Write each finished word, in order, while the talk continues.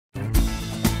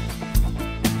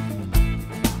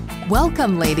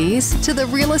Welcome, ladies, to the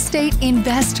Real Estate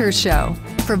Investor Show,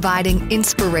 providing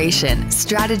inspiration,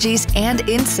 strategies, and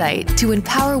insight to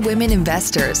empower women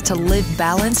investors to live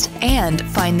balanced and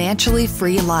financially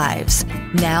free lives.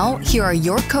 Now, here are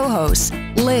your co-hosts,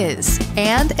 Liz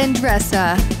and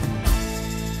Andressa.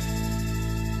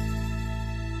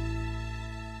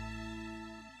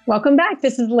 Welcome back.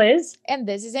 This is Liz. And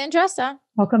this is Andressa.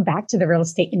 Welcome back to the Real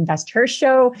Estate Investor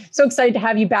Show. So excited to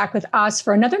have you back with us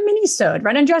for another mini-sode.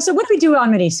 Right, Andressa? What do we do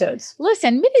on mini-sodes?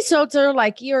 Listen, mini-sodes are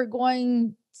like you're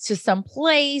going to some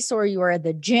place or you're at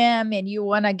the gym and you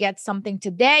want to get something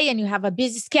today and you have a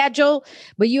busy schedule,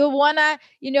 but you want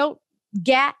to,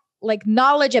 get like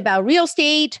knowledge about real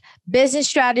estate, business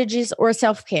strategies, or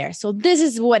self-care. So this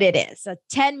is what it is, a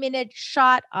 10-minute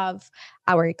shot of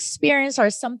our experience or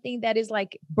something that is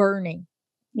like burning.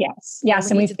 Yes.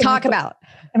 And we talk about.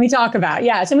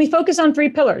 Yes. And we focus on three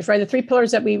pillars, right? The three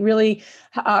pillars that we really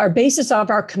are basis of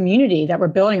our community that we're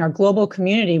building, our global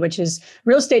community, which is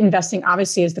real estate investing,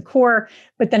 obviously is the core,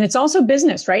 but then it's also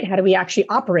business, right? How do we actually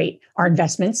operate our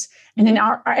investments? And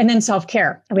then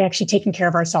self-care. Are we actually taking care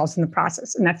of ourselves in the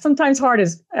process? And that's sometimes hard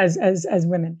as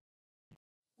women.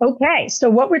 Okay. So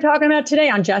what we're talking about today,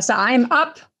 Andressa, I am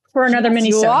up for another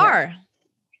mini-sode. You are.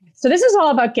 So this is all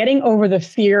about getting over the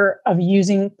fear of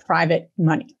using private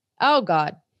money. Oh,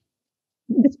 God.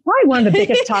 It's probably one of the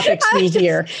biggest topics we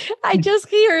hear. I just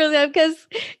hear that because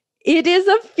it is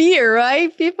a fear,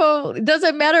 right? People, it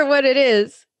doesn't matter what it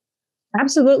is.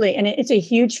 Absolutely. And it's a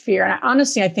huge fear. And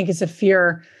honestly, I think it's a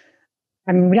fear.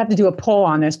 I mean, we'd have to do a poll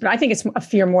on this, but I think it's a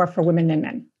fear more for women than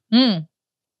men.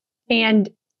 And,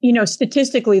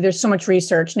 statistically, there's so much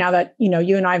research now that,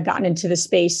 you and I have gotten into the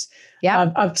space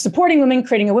of supporting women,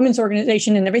 creating a women's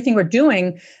organization and everything we're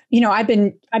doing.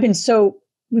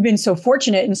 We've been so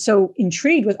fortunate and so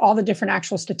intrigued with all the different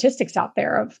actual statistics out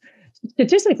there of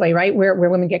statistically, right, where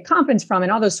women get confidence from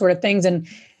and all those sort of things. And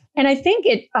I think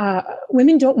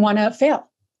women don't want to fail.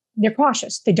 They're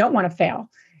cautious. They don't want to fail.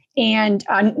 And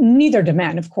neither do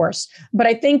men, of course. But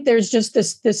I think there's just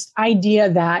this idea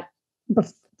that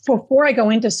before I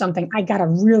go into something, I got to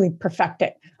really perfect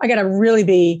it. I got to really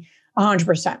be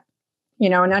 100%.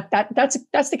 And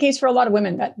that's the case for a lot of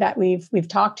women that we've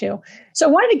talked to. So I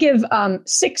wanted to give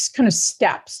 6 kind of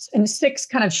steps and 6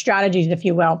 kind of strategies, if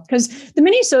you will, because the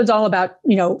mini-sode's all about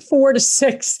 4 to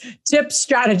 6 tips,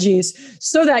 strategies,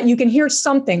 so that you can hear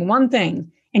one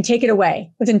thing, and take it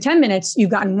away. Within 10 minutes, you've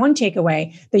gotten one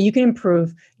takeaway that you can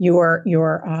improve your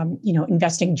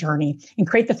investing journey and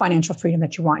create the financial freedom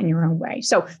that you want in your own way.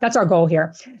 So that's our goal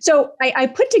here. So I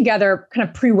put together kind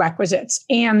of prerequisites,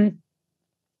 and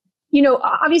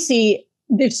obviously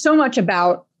there's so much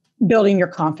about building your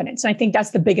confidence. And I think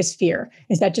that's the biggest fear,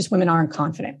 is that just women aren't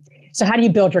confident. So how do you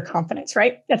build your confidence,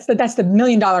 right? That's the $1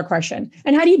 million question.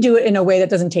 And how do you do it in a way that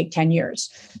doesn't take 10 years?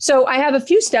 So I have a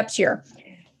few steps here.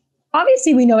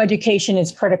 Obviously, we know education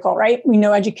is critical, right? We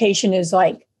know education is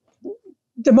like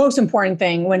the most important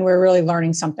thing when we're really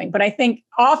learning something. But I think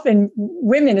often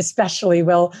women especially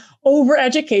will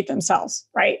overeducate themselves,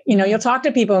 right? You'll talk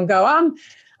to people and go,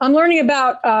 I'm learning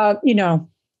about, I'm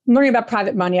learning about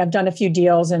private money. I've done a few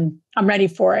deals and I'm ready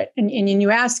for it. And you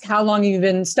ask, how long have you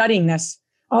been studying this?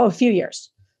 Oh, a few years.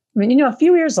 I mean, a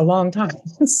few years is a long time.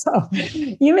 So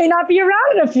you may not be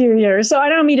around in a few years. So I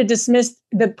don't mean to dismiss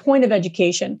the point of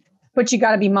education, but you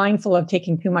got to be mindful of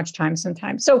taking too much time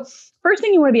sometimes. So first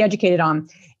thing you want to be educated on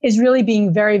is really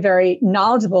being very, very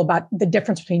knowledgeable about the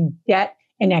difference between debt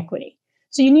and equity.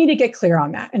 So you need to get clear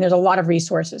on that. And there's a lot of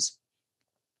resources.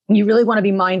 You really want to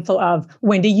be mindful of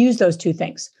when to use those two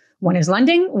things. One is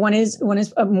lending, one is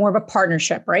more of a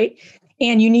partnership, right?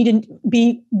 And you need to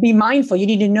be mindful. You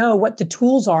need to know what the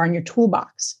tools are in your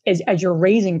toolbox as you're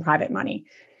raising private money.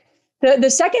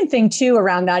 The second thing too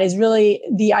around that is really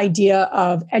the idea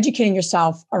of educating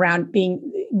yourself around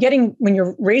when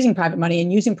you're raising private money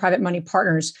and using private money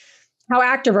partners, how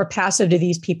active or passive do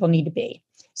these people need to be?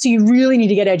 So you really need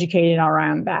to get educated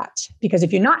around that, because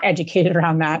if you're not educated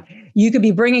around that, you could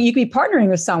be partnering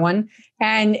with someone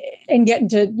and get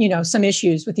into, some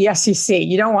issues with the SEC.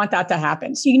 You don't want that to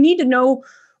happen. So you need to know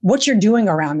what you're doing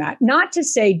around that. Not to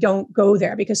say don't go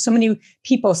there, because so many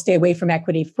people stay away from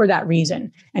equity for that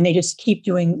reason. And they just keep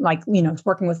doing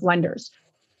working with lenders.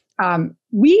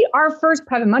 Our first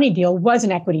private money deal was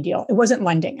an equity deal. It wasn't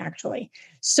lending, actually.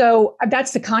 So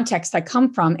that's the context I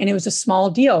come from. And it was a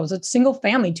small deal. It was a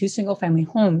two single family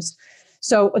homes.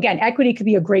 So again, equity could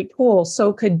be a great tool.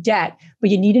 So could debt,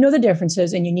 but you need to know the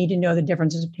differences, and you need to know the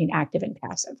differences between active and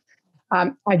passive.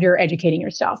 As you're educating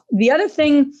yourself. The other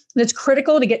thing that's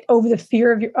critical to get over the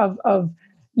fear of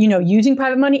using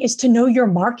private money is to know your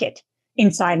market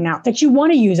inside and out that you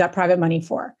want to use that private money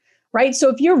for. right? So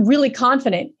if you're really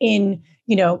confident in,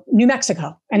 New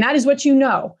Mexico, and that is what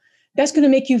that's going to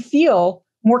make you feel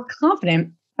more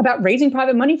confident about raising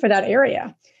private money for that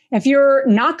area. If you're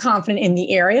not confident in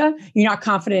the area, you're not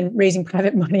confident in raising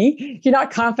private money, you're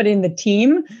not confident in the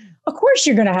team, of course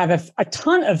you're going to have a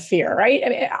ton of fear, right? I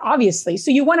mean, obviously.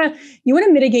 So you want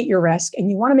to mitigate your risk, and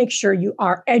you want to make sure you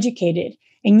are educated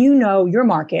and you know your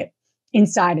market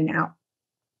inside and out.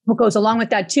 What goes along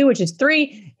with that too, which is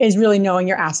 3, is really knowing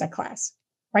your asset class,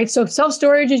 right? So if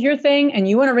self-storage is your thing and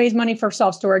you want to raise money for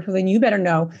self-storage, well, then you better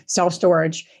know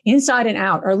self-storage inside and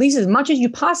out, or at least as much as you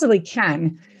possibly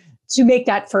can to make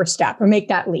that first step or make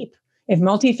that leap. If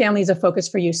multifamily is a focus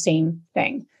for you, same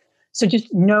thing. So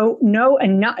just know,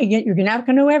 and not, you're not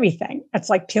going to know everything. It's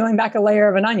like peeling back a layer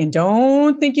of an onion.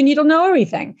 Don't think you need to know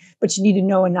everything, but you need to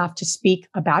know enough to speak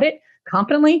about it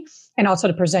confidently and also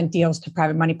to present deals to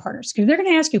private money partners, because they're going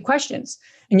to ask you questions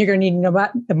and you're going to need to know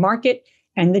about the market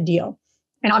and the deal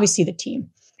and obviously the team.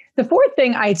 The 4th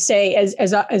thing I'd say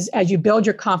as you build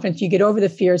your confidence, you get over the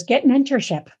fears, get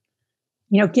mentorship.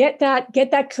 Get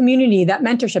that community, that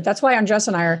mentorship. That's why Andres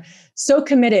and I are so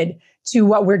committed to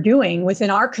what we're doing within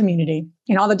our community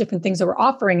and all the different things that we're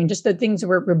offering and just the things that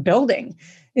we're building,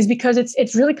 is because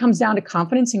it really comes down to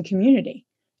confidence and community,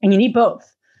 and you need both.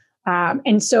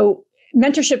 And so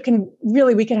mentorship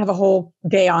we can have a whole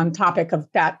day on topic of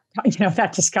that,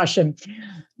 that discussion.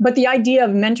 But the idea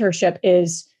of mentorship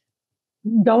is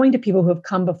going to people who have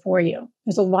come before you.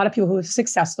 There's a lot of people who have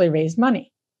successfully raised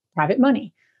money, private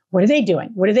money. What are they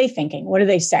doing? What are they thinking? What are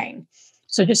they saying?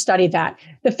 So just study that.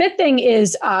 The 5th thing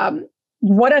is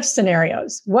what if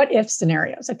scenarios. What if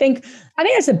scenarios? I think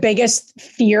that's the biggest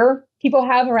fear people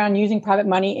have around using private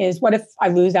money is, what if I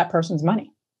lose that person's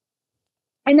money?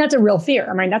 And that's a real fear.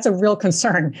 I mean, that's a real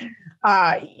concern.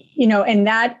 And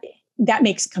that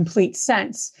makes complete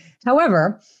sense.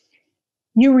 However,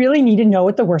 you really need to know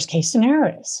what the worst case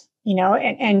scenario is,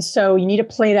 and so you need to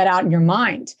play that out in your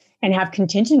mind and have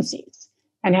contingencies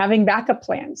and having backup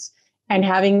plans and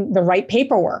having the right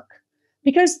paperwork,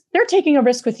 because they're taking a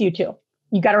risk with you too.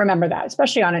 You got to remember that,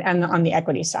 especially on the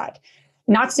equity side.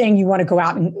 Not saying you want to go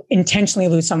out and intentionally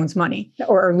lose someone's money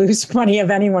or lose money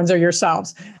of anyone's or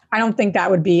yourselves. I don't think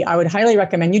that would be, I would highly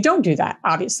recommend you don't do that,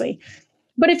 obviously.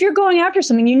 But if you're going after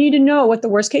something, you need to know what the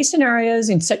worst case scenario is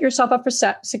and set yourself up for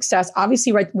success,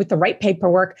 obviously right with the right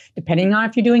paperwork, depending on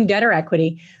if you're doing debt or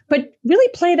equity, but really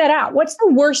play that out. What's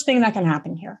the worst thing that can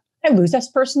happen here? I lose this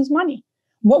person's money.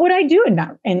 What would I do in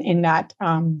that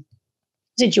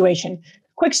situation?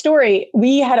 Quick story.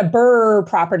 We had a Burr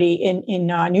property in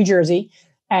New Jersey,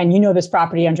 and you know this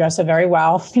property, Andressa, very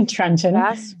well, in Trenton.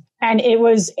 Yes. And it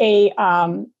was an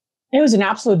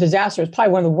absolute disaster. It's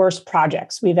probably one of the worst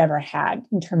projects we've ever had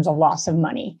in terms of loss of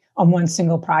money on one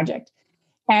single project.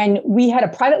 And we had a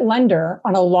private lender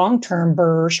on a long-term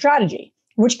Burr strategy,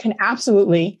 which can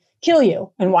absolutely kill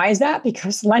you. And why is that?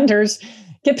 Because lenders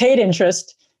get paid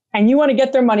interest and you want to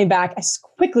get their money back as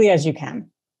quickly as you can.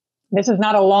 This is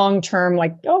not a long-term,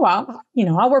 like, oh, well,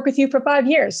 I'll work with you for 5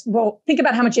 years. Well, think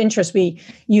about how much interest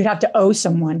you'd have to owe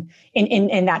someone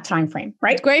in that time frame,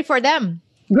 right? It's great for them.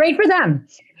 Great for them.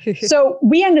 So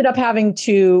we ended up having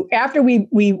to, after we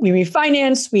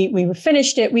refinanced, we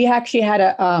finished it. We actually had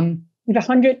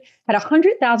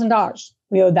 $100,000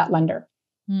 we owed that lender.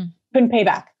 Couldn't pay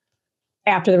back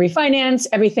after the refinance,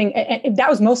 everything. And that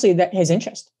was mostly his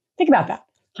interest. Think about that,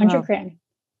 $100,000.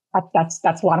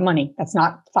 That's a lot of money. That's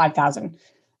not 5,000.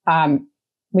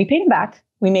 We paid him back.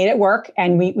 We made it work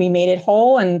and we made it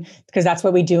whole, and because that's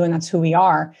what we do and that's who we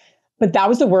are. But that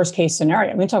was the worst case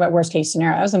scenario. We talk about worst case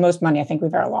scenario. That was the most money I think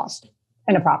we've ever lost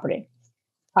in a property.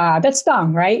 That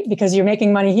stung, right? Because you're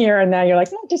making money here and then you're like,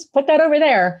 just put that over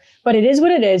there. But it is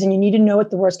what it is. And you need to know what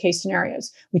the worst case scenario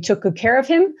is. We took good care of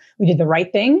him. We did the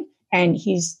right thing. And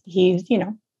he's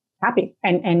happy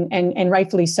and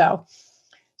rightfully so.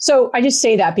 So I just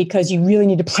say that because you really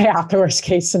need to play out the worst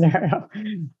case scenario.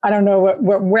 I don't know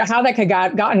how that could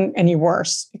have gotten any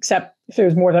worse, except if it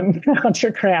was more than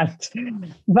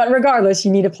 $100,000. But regardless,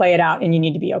 you need to play it out and you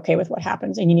need to be okay with what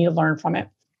happens and you need to learn from it.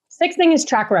 6th thing is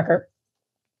track record.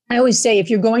 I always say if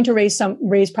you're going to raise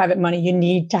private money, you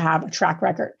need to have a track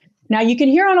record. Now you can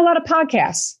hear on a lot of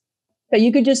podcasts that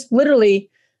you could just literally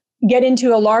get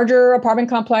into a larger apartment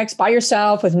complex by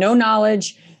yourself with no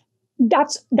knowledge.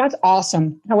 That's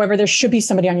awesome. However, there should be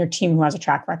somebody on your team who has a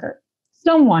track record.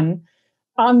 Someone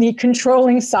on the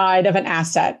controlling side of an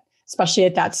asset, especially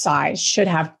at that size, should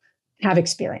have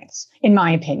experience, in my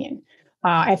opinion.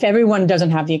 If everyone doesn't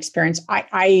have the experience,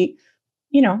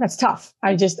 that's tough.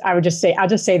 I'll just say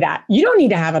that. You don't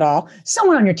need to have it all.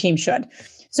 Someone on your team should.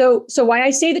 So why I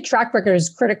say the track record is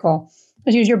critical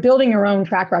Because you're building your own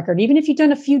track record. Even if you've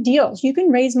done a few deals, you can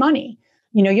raise money.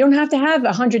 You don't have to have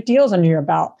 100 deals under your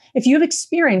belt. If you have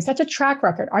experience, that's a track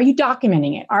record. Are you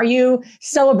documenting it? Are you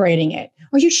celebrating it?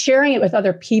 Are you sharing it with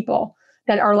other people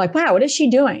that are like, wow, what is she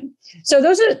doing? So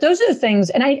those are the things.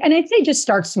 And I'd say just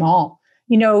start small.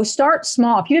 Start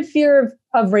small. If you have fear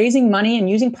of raising money and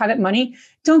using private money,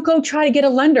 don't go try to get a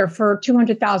lender for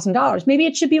 $200,000. Maybe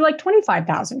it should be like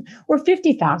 $25,000 or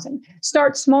 $50,000.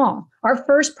 Start small. Our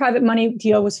first private money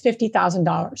deal was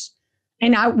 $50,000.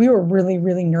 And we were really,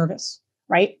 really nervous,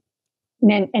 right?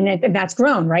 And that's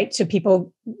grown, right? To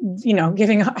people,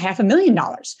 giving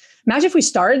 $500,000. Imagine if we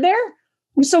started there.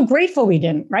 I'm so grateful we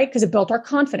didn't, right? Because it built our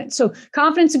confidence. So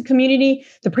confidence in community,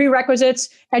 the prerequisites,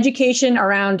 education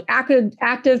around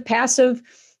active, passive,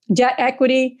 debt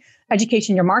equity,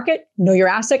 education in your market, know your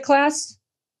asset class,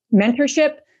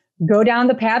 mentorship, go down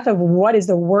the path of what is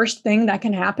the worst thing that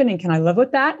can happen and can I live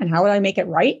with that and how would I make it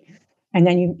right? And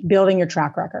then you building your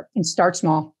track record and start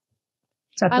small.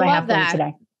 So that's what I have for you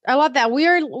today. I love that.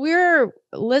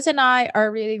 Liz and I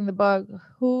are reading the book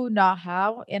Who Not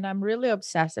How, and I'm really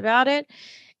obsessed about it.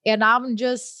 And I'm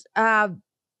just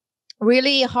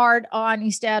really hard on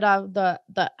instead of the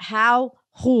how,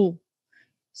 who.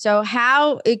 So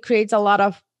how it creates a lot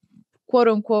of quote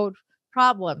unquote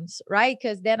problems, right?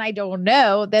 Because then I don't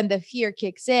know, then the fear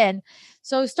kicks in.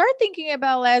 So start thinking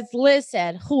about, as Liz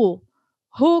said, who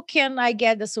can I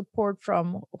get the support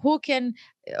from? Who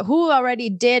already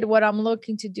did what I'm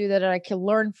looking to do that I can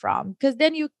learn from? Because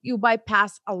then you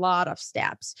bypass a lot of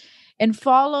steps and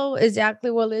follow exactly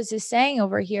what Liz is saying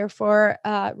over here for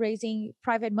raising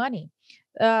private money.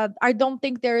 I don't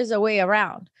think there is a way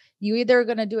around. You either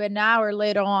going to do it now or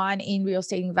later on in real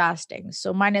estate investing.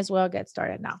 So might as well get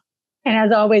started now. And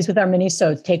as always with our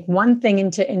mini-sodes, take one thing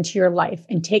into your life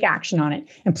and take action on it.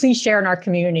 And please share in our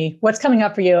community what's coming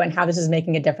up for you and how this is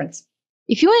making a difference.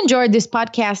 If you enjoyed this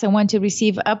podcast and want to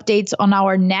receive updates on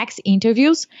our next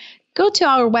interviews, go to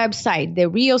our website,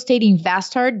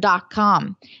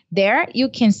 therealestateinvestor.com. There, you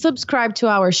can subscribe to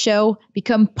our show,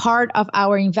 become part of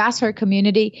our investor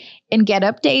community, and get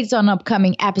updates on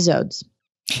upcoming episodes.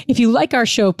 If you like our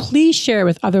show, please share it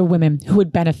with other women who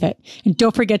would benefit. And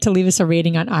don't forget to leave us a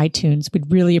rating on iTunes. We'd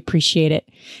really appreciate it.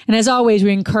 And as always,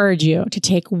 we encourage you to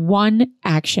take one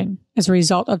action as a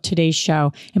result of today's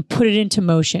show and put it into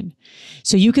motion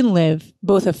so you can live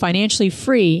both a financially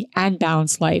free and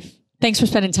balanced life. Thanks for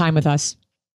spending time with us.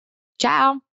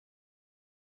 Ciao.